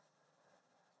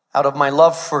out of my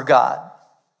love for God.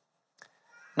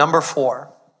 Number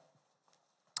 4,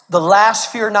 the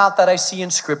last fear not that I see in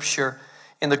Scripture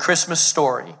in the Christmas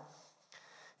story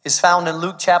is found in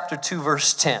Luke chapter 2,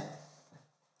 verse 10.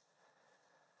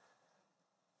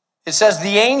 It says,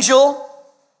 the angel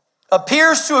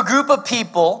appears to a group of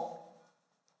people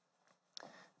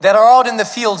that are out in the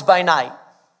fields by night.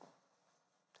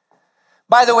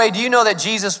 By the way, do you know that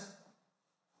Jesus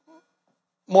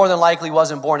more than likely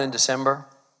wasn't born in December?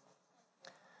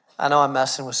 I know I'm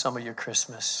messing with some of your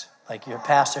Christmas. Like, your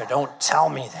pastor, don't tell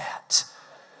me that.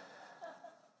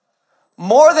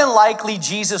 More than likely,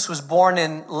 Jesus was born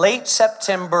in late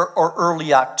September or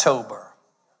early October,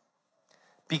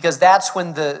 because that's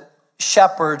when the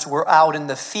shepherds were out in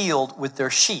the field with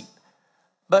their sheep.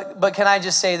 But can I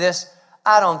just say this?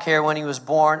 I don't care when he was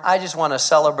born. I just want to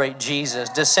celebrate Jesus.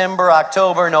 December,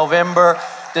 October, November.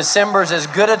 December is as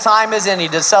good a time as any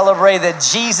to celebrate that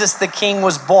Jesus the King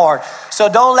was born.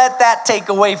 So don't let that take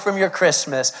away from your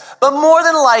Christmas. But more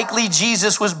than likely,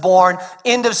 Jesus was born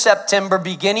end of September,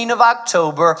 beginning of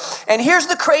October. And here's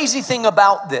the crazy thing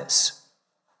about this.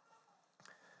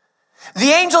 The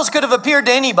angels could have appeared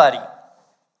to anybody.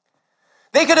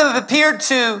 They could have appeared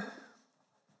to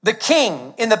the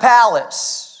king in the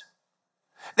palace.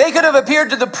 They could have appeared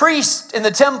to the priest in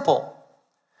the temple.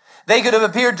 They could have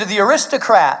appeared to the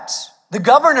aristocrats, the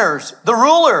governors, the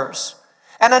rulers,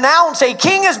 and announced a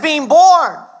king is being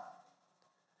born.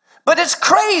 But it's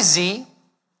crazy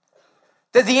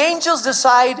that the angels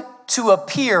decide to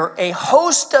appear, a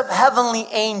host of heavenly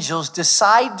angels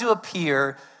decide to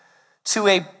appear to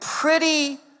a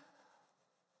pretty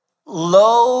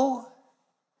low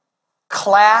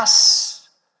class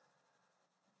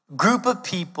group of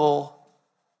people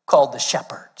called the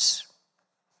shepherds.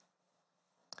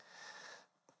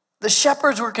 The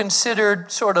shepherds were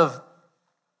considered sort of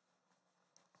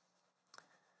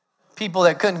people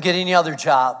that couldn't get any other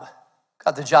job,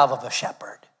 got the job of a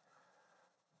shepherd.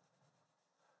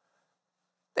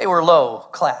 They were low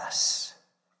class,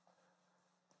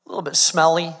 a little bit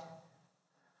smelly,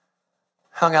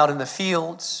 hung out in the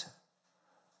fields,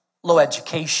 low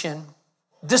education,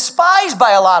 despised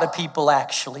by a lot of people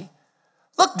actually,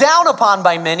 looked down upon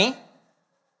by many.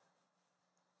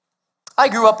 I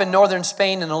grew up in northern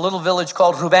Spain in a little village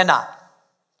called Rubena.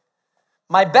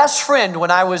 My best friend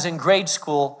when I was in grade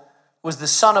school was the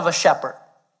son of a shepherd,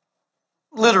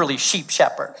 literally sheep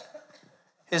shepherd.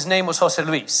 His name was Jose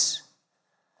Luis.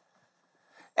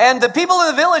 And the people in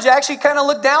the village actually kind of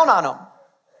looked down on him.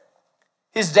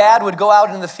 His dad would go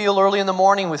out in the field early in the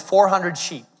morning with 400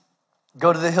 sheep,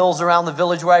 go to the hills around the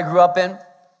village where I grew up in.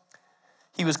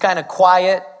 He was kind of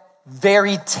quiet,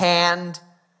 very tanned,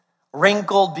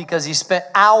 wrinkled because he spent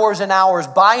hours and hours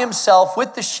by himself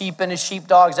with the sheep and his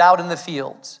sheepdogs out in the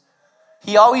fields.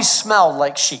 He always smelled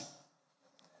like sheep.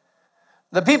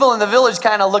 The people in the village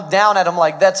kind of looked down at him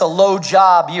like, that's a low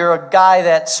job. You're a guy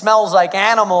that smells like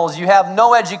animals. You have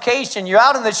no education. You're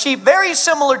out in the sheep. Very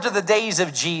similar to the days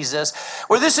of Jesus,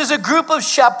 where this is a group of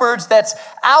shepherds that's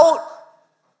out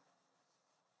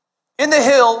in the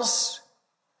hills.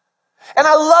 And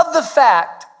I love the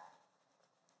fact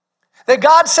that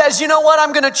God says, you know what?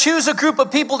 I'm going to choose a group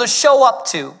of people to show up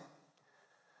to.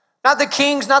 Not the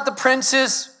kings, not the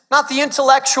princes, not the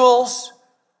intellectuals,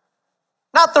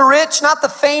 not the rich, not the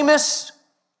famous,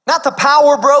 not the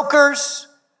power brokers.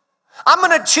 I'm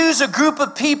going to choose a group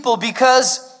of people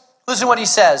because, listen what he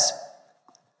says.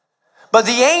 But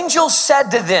the angel said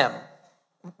to them,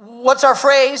 what's our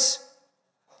phrase?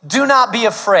 Do not be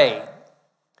afraid.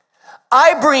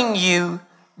 I bring you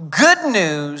good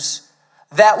news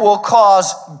that will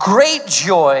cause great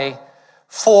joy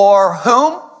for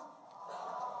whom?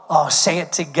 Oh, say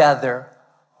it together.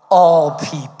 All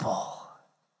people.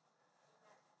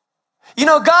 You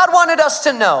know, God wanted us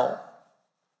to know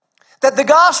that the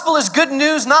gospel is good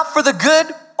news, not for the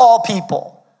good, all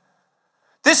people.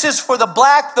 This is for the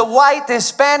black, the white, the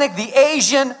Hispanic, the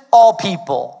Asian, all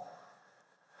people.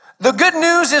 The good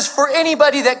news is for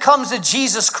anybody that comes to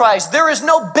Jesus Christ. There is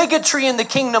no bigotry in the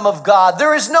kingdom of God.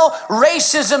 There is no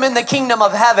racism in the kingdom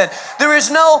of heaven. There is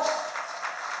no...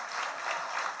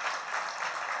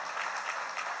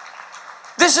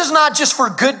 This is not just for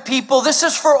good people. This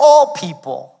is for all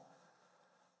people.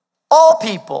 All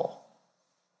people.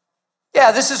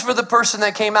 Yeah, this is for the person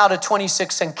that came out of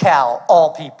 26 and Cal.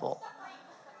 All people.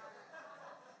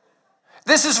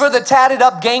 This is for the tatted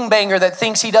up gangbanger that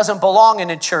thinks he doesn't belong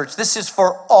in a church. This is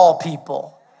for all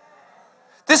people.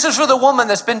 This is for the woman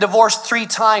that's been divorced 3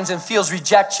 times and feels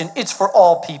rejection. It's for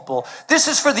all people. This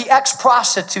is for the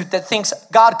ex-prostitute that thinks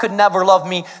God could never love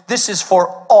me. This is for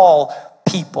all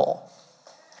people.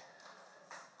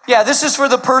 Yeah, this is for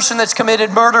the person that's committed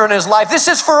murder in his life. This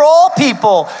is for all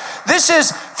people. This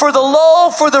is for the low,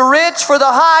 for the rich, for the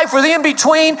high, for the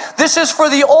in-between. This is for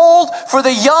the old, for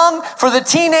the young, for the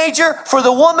teenager, for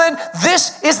the woman.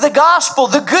 This is the gospel,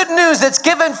 the good news that's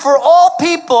given for all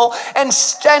people and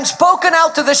spoken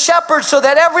out to the shepherds so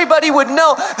that everybody would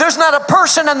know there's not a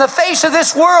person on the face of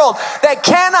this world that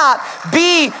cannot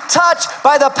be touched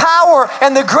by the power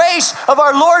and the grace of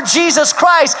our Lord Jesus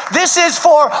Christ. This is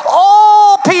for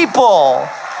all people.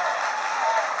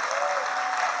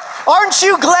 Aren't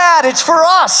you glad it's for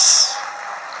us?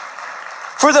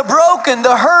 For the broken,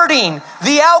 the hurting,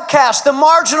 the outcast, the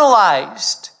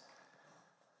marginalized.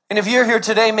 And if you're here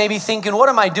today maybe thinking, what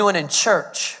am I doing in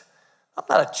church? I'm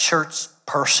not a church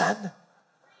person.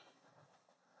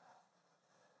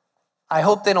 I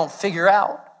hope they don't figure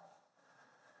out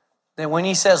that when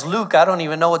he says Luke, I don't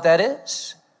even know what that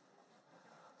is.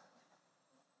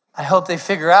 I hope they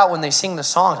figure out when they sing the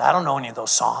songs, I don't know any of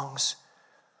those songs.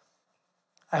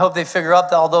 I hope they figure out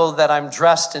that although that I'm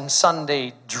dressed in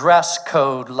Sunday dress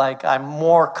code, like I'm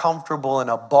more comfortable in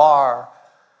a bar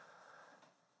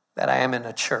than I am in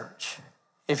a church.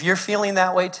 If you're feeling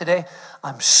that way today,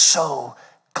 I'm so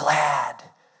glad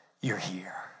you're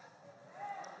here.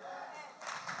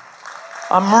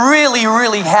 I'm really,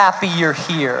 really happy you're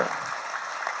here.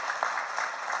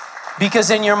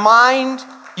 Because in your mind,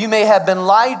 you may have been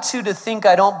lied to think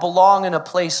I don't belong in a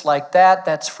place like that.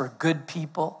 That's for good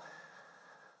people.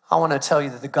 I want to tell you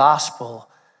that the gospel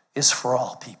is for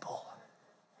all people.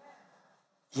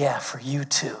 Yeah, for you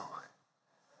too.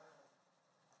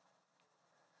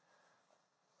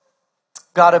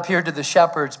 God appeared to the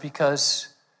shepherds because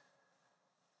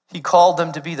he called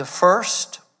them to be the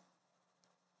first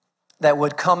that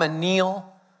would come and kneel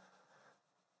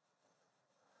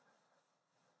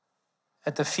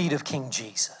at the feet of King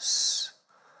Jesus.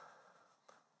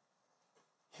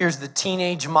 Here's the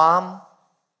teenage mom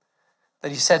that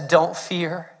he said, don't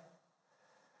fear.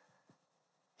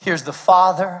 Here's the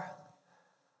father,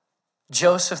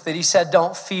 Joseph, that he said,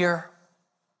 don't fear.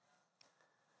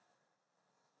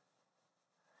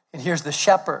 And here's the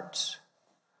shepherds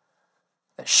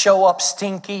that show up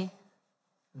stinky,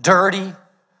 dirty.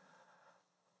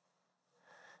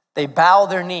 They bow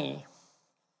their knee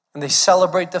and they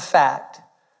celebrate the fact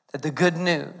that the good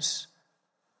news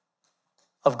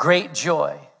of great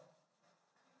joy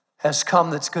has come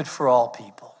that's good for all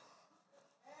people.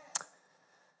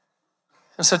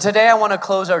 And so today I want to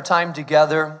close our time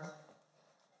together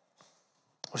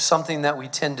with something that we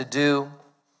tend to do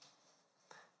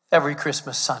every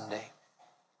Christmas Sunday.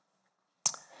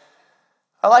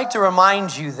 I like to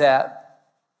remind you that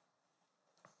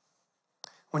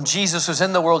When Jesus was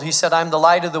in the world, he said, I'm the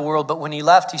light of the world. But when he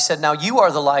left, he said, now you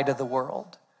are the light of the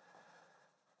world.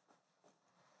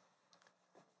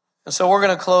 And so we're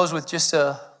going to close with just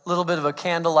a little bit of a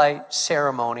candlelight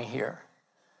ceremony here.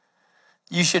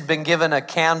 You should have been given a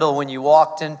candle when you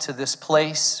walked into this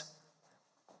place.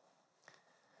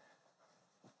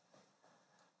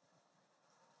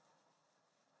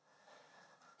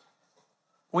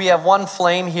 We have one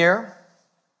flame here,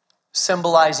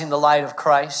 symbolizing the light of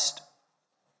Christ.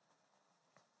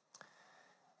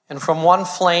 And from one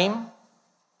flame,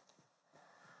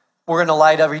 we're going to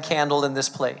light every candle in this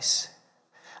place.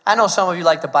 I know some of you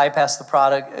like to bypass the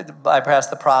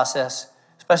process.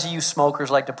 Especially you smokers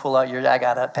like to pull out your, I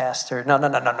got it, Pastor. No.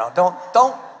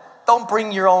 Don't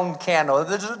bring your own candle.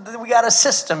 We got a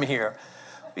system here.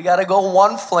 We got to go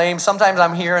one flame. Sometimes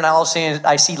I'm here and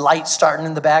I see light starting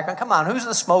in the background. Come on, who's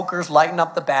the smokers lighting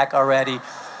up the back already?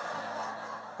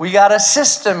 We got a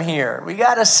system here. We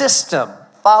got a system.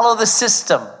 Follow the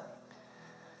system.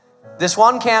 This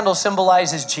one candle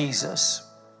symbolizes Jesus.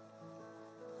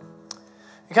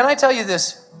 Can I tell you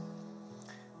this?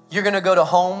 You're going to go to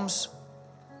homes,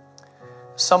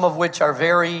 some of which are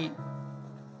very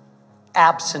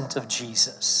absent of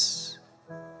Jesus.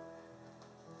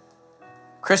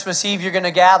 Christmas Eve, you're going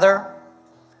to gather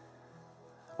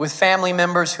with family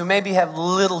members who maybe have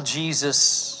little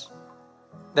Jesus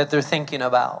that they're thinking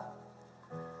about.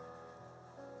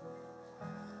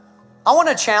 I want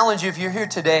to challenge you, if you're here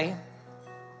today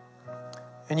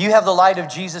and you have the light of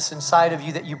Jesus inside of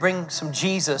you, that you bring some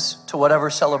Jesus to whatever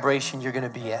celebration you're going to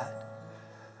be at.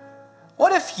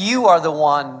 What if you are the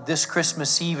one this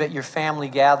Christmas Eve at your family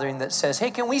gathering that says,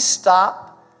 hey, can we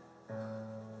stop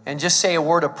and just say a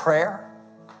word of prayer?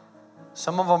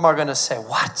 Some of them are going to say,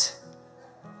 what?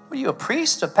 Are you a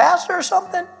priest, a pastor or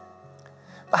something?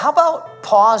 But how about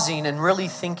pausing and really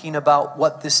thinking about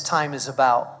what this time is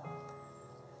about?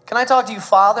 Can I talk to you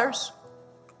fathers?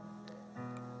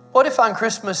 What if on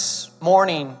Christmas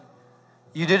morning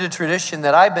you did a tradition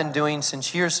that I've been doing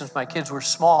since my kids were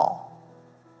small?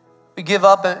 We get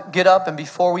up, and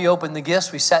before we open the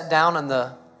gifts, we sat down on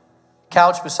the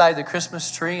couch beside the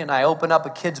Christmas tree, and I open up a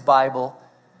kid's Bible,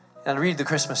 and I read the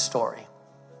Christmas story.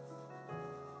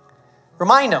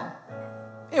 Remind them,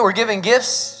 hey, we're giving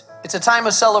gifts. It's a time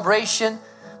of celebration,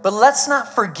 but let's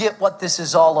not forget what this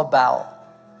is all about.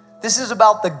 This is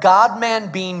about the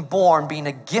God-man being born, being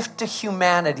a gift to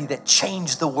humanity that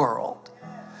changed the world.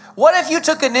 What if you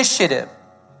took initiative?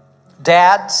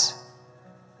 Dads,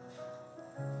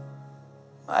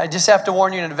 I just have to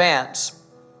warn you in advance.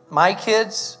 My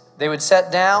kids, they would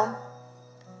sit down.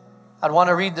 I'd want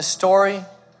to read the story.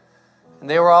 And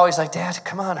they were always like, Dad,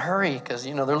 come on, hurry. Because,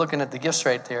 they're looking at the gifts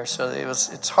right there. So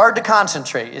it's hard to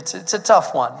concentrate. It's a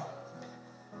tough one.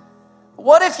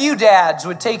 What if you dads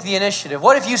would take the initiative?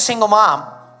 What if you single mom,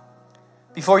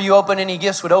 before you open any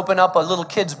gifts, would open up a little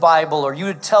kid's Bible, or you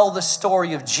would tell the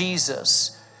story of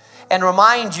Jesus and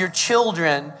remind your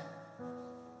children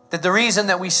that the reason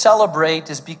that we celebrate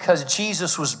is because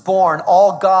Jesus was born,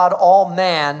 all God, all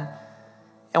man,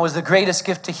 and was the greatest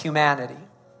gift to humanity,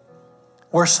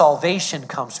 where salvation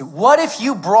comes through. What if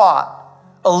you brought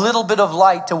a little bit of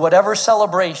light to whatever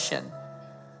celebration?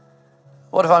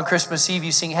 What if on Christmas Eve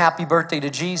you sing happy birthday to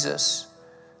Jesus?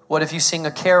 What if you sing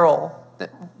a carol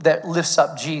that lifts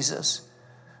up Jesus?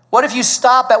 What if you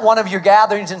stop at one of your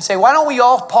gatherings and say, why don't we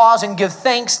all pause and give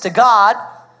thanks to God?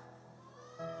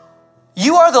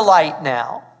 You are the light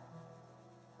now.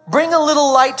 Bring a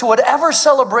little light to whatever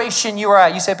celebration you are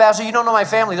at. You say, Pastor, you don't know my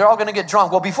family. They're all going to get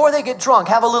drunk. Well, before they get drunk,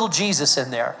 have a little Jesus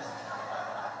in there.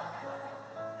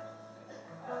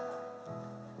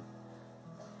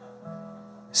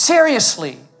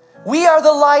 Seriously, we are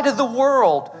the light of the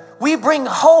world. We bring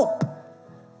hope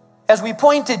as we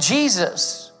point to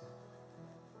Jesus.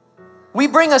 We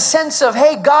bring a sense of,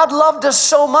 hey, God loved us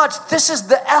so much. This is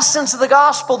the essence of the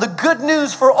gospel, the good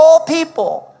news for all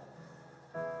people.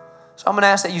 So I'm going to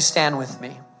ask that you stand with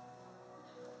me.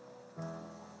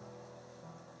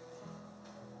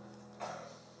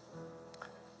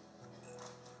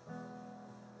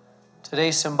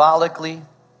 Today, symbolically,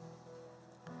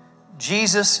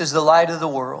 Jesus is the light of the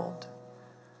world.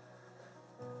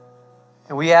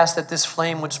 And we ask that this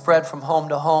flame would spread from home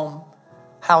to home,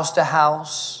 house to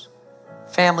house,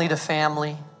 family to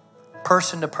family,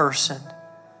 person to person.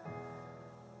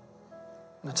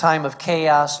 In a time of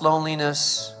chaos,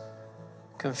 loneliness,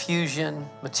 confusion,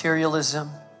 materialism,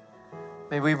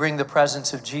 may we bring the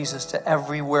presence of Jesus to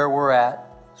everywhere we're at,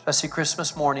 especially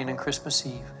Christmas morning and Christmas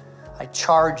Eve. I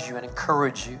charge you and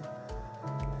encourage you,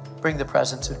 bring the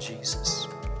presence of Jesus.